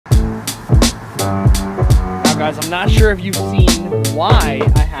Guys, I'm not sure if you've seen why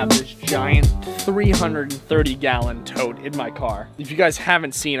I have this giant 330-gallon tote in my car. If you guys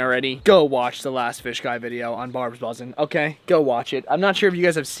haven't seen already, go watch the last Fish Guy video on Barb's Buzzin', okay? Go watch it. I'm not sure if you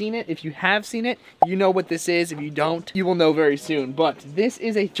guys have seen it. If you have seen it, you know what this is. If you don't, you will know very soon. But this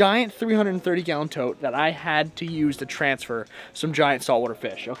is a giant 330-gallon tote that I had to use to transfer some giant saltwater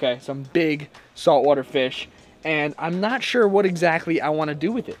fish, okay? Some big saltwater fish. And I'm not sure what exactly I want to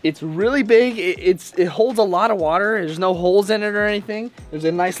do with it. It's really big. It holds a lot of water. There's no holes in it or anything. There's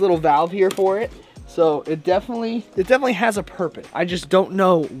a nice little valve here for it. So it definitely has a purpose. I just don't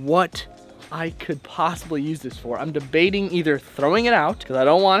know what I could possibly use this for. I'm debating either throwing it out because I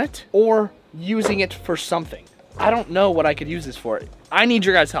don't want it or using it for something. I don't know what I could use this for. I need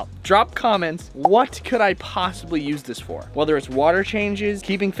your guys' help. Drop comments. What could I possibly use this for? Whether it's water changes,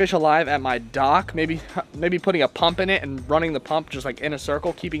 keeping fish alive at my dock, maybe putting a pump in it and running the pump just like in a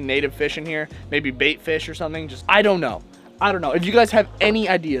circle, keeping native fish in here, maybe bait fish or something. Just, I don't know. I don't know. If you guys have any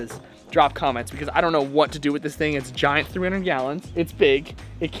ideas, drop comments because I don't know what to do with this thing. It's giant, 300 gallons. It's big.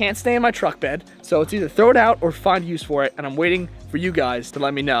 It can't stay in my truck bed. So it's either throw it out or find use for it. And I'm waiting for you guys to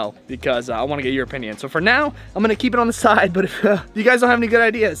let me know because I want to get your opinion. So for now, I'm going to keep it on the side. But if you guys don't have any good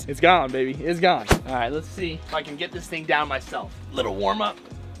ideas, it's gone, baby. It's gone. All right, let's see if I can get this thing down myself. Little warm up.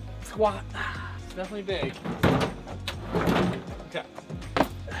 Squat. It's definitely big. Okay.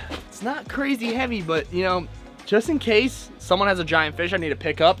 It's not crazy heavy, but you know, just in case someone has a giant fish I need to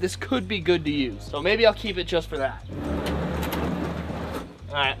pick up, this could be good to use. So maybe I'll keep it just for that.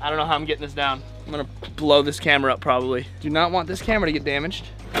 All right, I don't know how I'm getting this down. I'm gonna blow this camera up probably. Do not want this camera to get damaged.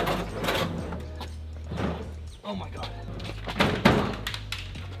 Oh my God.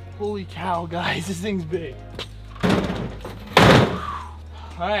 Holy cow, guys, this thing's big.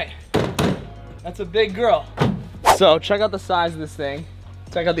 All right, that's a big girl. So check out the size of this thing.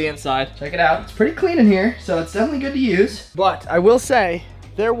 Check out the inside. Check it out. It's pretty clean in here, so it's definitely good to use. But I will say,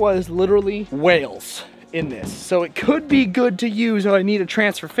 there was literally whales in this. So it could be good to use if I need to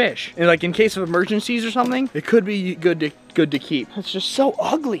transfer fish. And like in case of emergencies or something, it could be good to keep. It's just so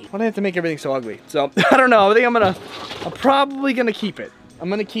ugly. Why do I have to make everything so ugly? So I don't know. I think I'm probably gonna keep it. I'm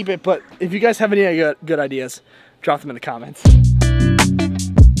gonna keep it, but if you guys have any good ideas, drop them in the comments.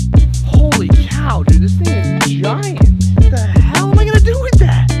 Holy cow, dude, this thing is giant. What the hell am I gonna do with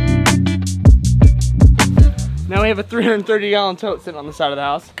that? Now we have a 330-gallon tote sitting on the side of the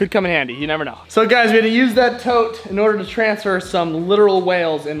house. Could come in handy, you never know. So guys, we had to use that tote in order to transfer some literal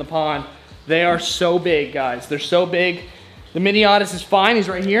whales in the pond. They are so big, guys. They're so big. The mini Otis is fine, he's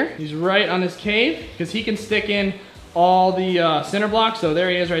right here. He's right on this cave, because he can stick in all the center blocks. So there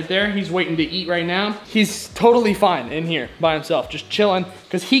he is right there. He's waiting to eat right now. He's totally fine in here by himself, just chilling,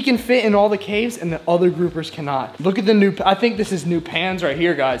 because he can fit in all the caves and the other groupers cannot. Look at the new, I think this is new pans right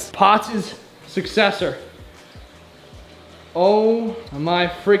here, guys. Potts' successor. Oh my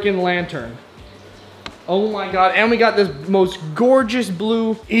freaking lantern. Oh my God, and we got this most gorgeous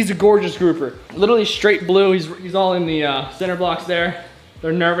blue. He's a gorgeous grouper. Literally straight blue. He's all in the center blocks there.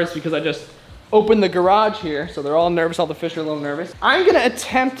 They're nervous because I just opened the garage here, so they're all nervous. All the fish are a little nervous. I'm gonna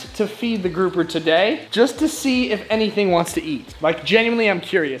attempt to feed the grouper today just to see if anything wants to eat. Like genuinely, I'm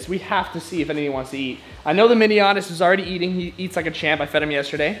curious. We have to see if anything wants to eat. I know the mini Otis is already eating. He eats like a champ. I fed him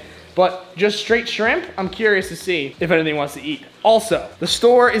yesterday. But just straight shrimp, I'm curious to see if anything wants to eat. Also, the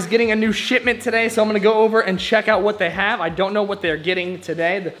store is getting a new shipment today, so I'm gonna go over and check out what they have. I don't know what they're getting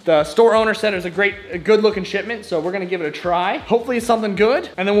today. The store owner said it was a good looking shipment, so we're gonna give it a try. Hopefully it's something good,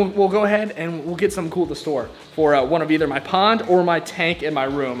 and then we'll go ahead and we'll get something cool at the store for one of either my pond or my tank in my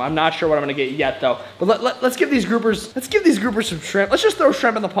room. I'm not sure what I'm gonna get yet though. But let's give these groupers some shrimp. Let's just throw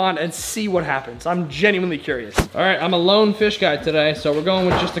shrimp in the pond and see what happens. I'm genuinely curious. All right, I'm a lone fish guy today, so we're going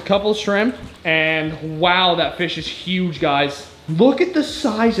with just a couple shrimp, and wow, that fish is huge, guys. Look at the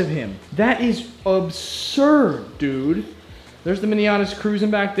size of him. That is absurd, dude. There's the mini Otis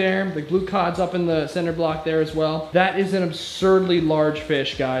cruising back there. The blue cod's up in the center block there as well. That is an absurdly large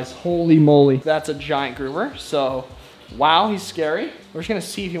fish, guys. Holy moly. That's a giant grouper, so wow, he's scary. We're just gonna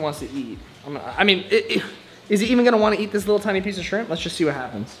see if he wants to eat. I mean, is he even gonna wanna eat this little tiny piece of shrimp? Let's just see what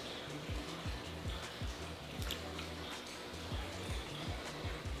happens.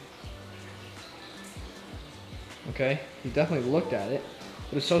 Okay, he definitely looked at it,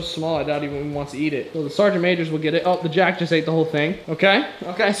 but it's so small I doubt he even wants to eat it. So the Sergeant Majors will get it. Oh, the Jack just ate the whole thing. Okay,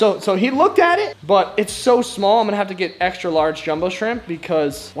 so he looked at it, but it's so small I'm gonna have to get extra large jumbo shrimp,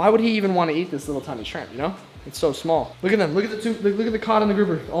 because why would he even want to eat this little tiny shrimp, you know? It's so small. Look at them, look at the cod and the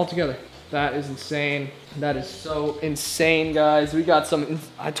grouper all together. That is insane. That is so insane, guys. We got some,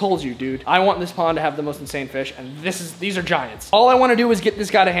 I told you, dude. I want this pond to have the most insane fish, and these are giants. All I want to do is get this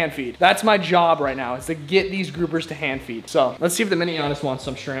guy to hand feed. That's my job right now, is to get these groupers to hand feed. So let's see if the mini Giannis wants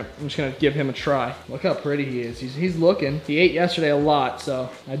some shrimp. I'm just gonna give him a try. Look how pretty he is. He's looking. He ate yesterday a lot, so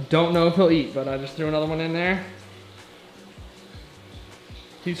I don't know if he'll eat, but I just threw another one in there.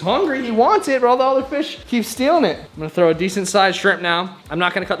 He's hungry, he wants it, but all the other fish keep stealing it. I'm gonna throw a decent sized shrimp now. I'm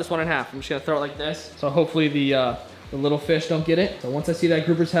not gonna cut this one in half. I'm just gonna throw it like this. So hopefully the little fish don't get it. So once I see that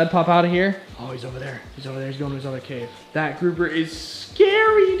grouper's head pop out of here, oh, he's over there. He's over there, he's going to his other cave. That grouper is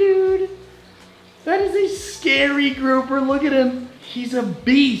scary, dude. That is a scary grouper, look at him. He's a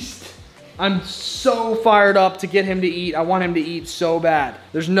beast. I'm so fired up to get him to eat. I want him to eat so bad.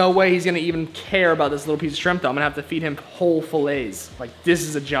 There's no way he's gonna even care about this little piece of shrimp though. I'm gonna have to feed him whole fillets. Like, this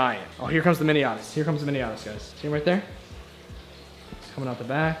is a giant. Oh, here comes the mini Giannis. Here comes the mini Giannis, guys. See him right there? He's coming out the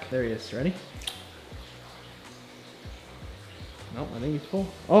back. There he is, ready? Nope, I think he's full.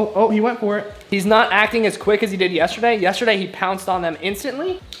 Oh, he went for it. He's not acting as quick as he did yesterday. Yesterday, he pounced on them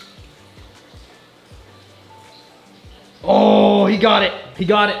instantly. Oh, he got it. He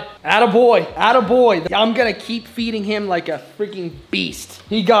got it. Attaboy, attaboy. I'm gonna keep feeding him like a freaking beast.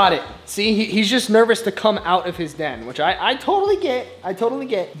 He got it. See, he's just nervous to come out of his den, which I totally get. I totally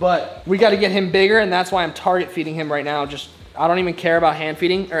get. But we gotta get him bigger, and that's why I'm target feeding him right now. Just, I don't even care about hand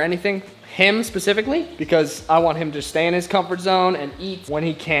feeding or anything. Him specifically, because I want him to stay in his comfort zone and eat when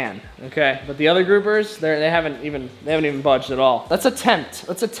he can, okay? But the other groupers, they haven't even budged at all. Let's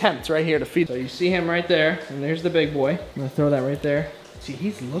attempt right here to feed. So you see him right there, and there's the big boy. I'm gonna throw that right there. See,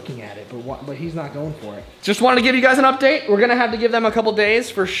 he's looking at it, but he's not going for it. Just wanted to give you guys an update. We're gonna have to give them a couple days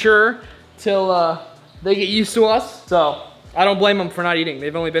for sure till they get used to us. So I don't blame them for not eating.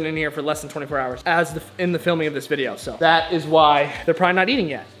 They've only been in here for less than 24 hours in the filming of this video. So that is why they're probably not eating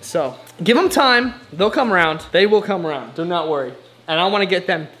yet. So give them time, they'll come around. They will come around, do not worry. And I wanna get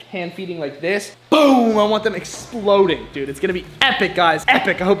them hand feeding like this. Boom, I want them exploding. Dude, it's gonna be epic, guys,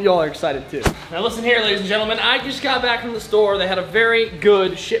 epic. I hope you all are excited too. Now listen here, ladies and gentlemen, I just got back from the store. They had a very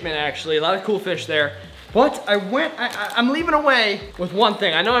good shipment actually, a lot of cool fish there. But I'm leaving away with one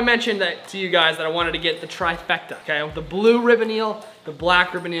thing. I know I mentioned that to you guys that I wanted to get the trifecta, okay? The blue ribbon eel, the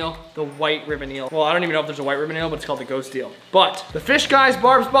black ribbon eel, the white ribbon eel. Well, I don't even know if there's a white ribbon eel, but it's called the ghost eel. But the Fish Guys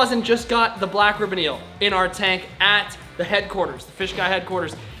Barb's Buzzin' just got the black ribbon eel in our tank at the headquarters, the Fish Guy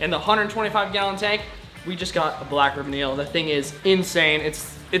headquarters. In the 125-gallon tank, we just got a black ribbon eel. The thing is insane.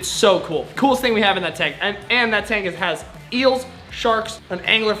 It's so cool. Coolest thing we have in that tank. And that tank has eels, sharks, an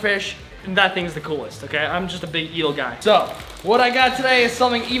anglerfish, and that thing's the coolest, okay? I'm just a big eel guy. So, what I got today is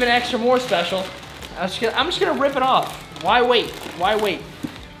something even extra more special. I'm just gonna rip it off. Why wait? Why wait?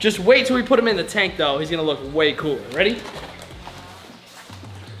 Just wait till we put him in the tank though. He's gonna look way cooler. Ready?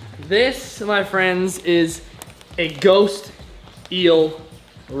 This, my friends, is a ghost eel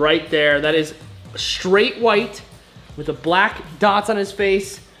right there. That is straight white with the black dots on his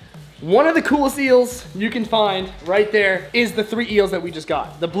face. One of the coolest eels you can find right there is the 3 eels that we just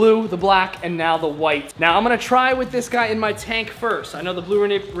got. The blue, the black, and now the white. Now I'm gonna try with this guy in my tank first. I know the blue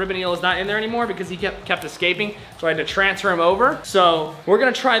ribbon eel is not in there anymore because he kept escaping, so I had to transfer him over. So we're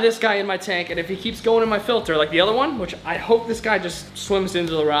gonna try this guy in my tank, and if he keeps going in my filter like the other one, which I hope this guy just swims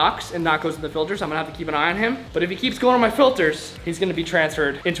into the rocks and not goes in the filters, I'm gonna have to keep an eye on him. But if he keeps going in my filters, he's gonna be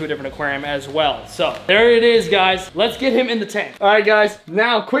transferred into a different aquarium as well. So there it is, guys. Let's get him in the tank. All right, guys,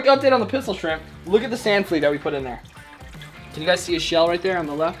 now quick update on the pistol shrimp. Look at the sand flea that we put in there. Can you guys see his shell right there on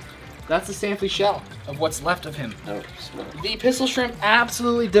the left? That's the sand flea shell of what's left of him. Oh, the pistol shrimp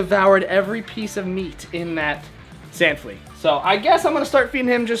absolutely devoured every piece of meat in that sand flea. So I guess I'm gonna start feeding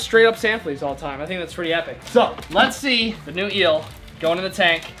him just straight up sand fleas all the time. I think that's pretty epic. So let's see the new eel going in the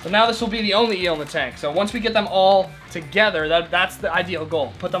tank. So now this will be the only eel in the tank. So once we get them all together, that's the ideal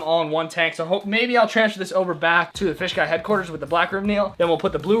goal. Put them all in one tank. So maybe I'll transfer this over back to the Fish Guy headquarters with the black ribbon eel. Then we'll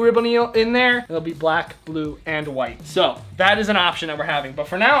put the blue ribbon eel in there. It'll be black, blue, and white. So that is an option that we're having. But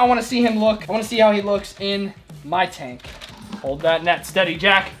for now, I wanna see him look. I wanna see how he looks in my tank. Hold that net steady,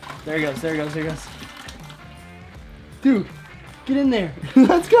 Jack. There he goes, there he goes, there he goes. Dude, get in there.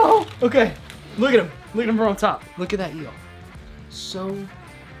 Let's go. Okay, look at him. Look at him from on top. Look at that eel. So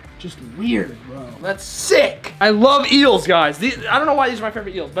just weird, bro. That's sick. I love eels, guys. I don't know why these are my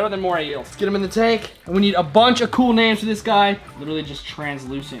favorite eels. Better than moray eels. Let's get them in the tank. And we need a bunch of cool names for this guy. Literally just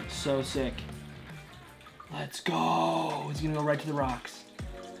translucent. So sick. Let's go. He's gonna go right to the rocks.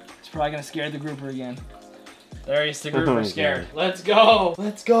 He's probably gonna scare the grouper again. There he's the grouper scared. Let's go.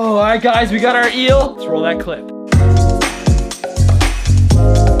 Let's go. All right, guys, we got our eel. Let's roll that clip.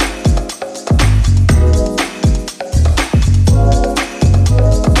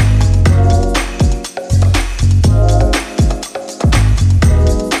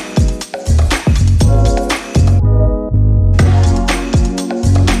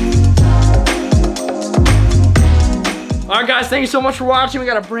 All right, guys, thank you so much for watching. We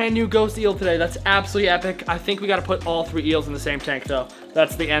got a brand new ghost eel today. That's absolutely epic. I think we got to put all 3 eels in the same tank, though.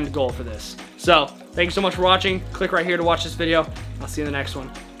 That's the end goal for this. So, thank you so much for watching. Click right here to watch this video. I'll see you in the next one.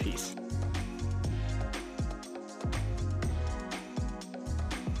 Peace.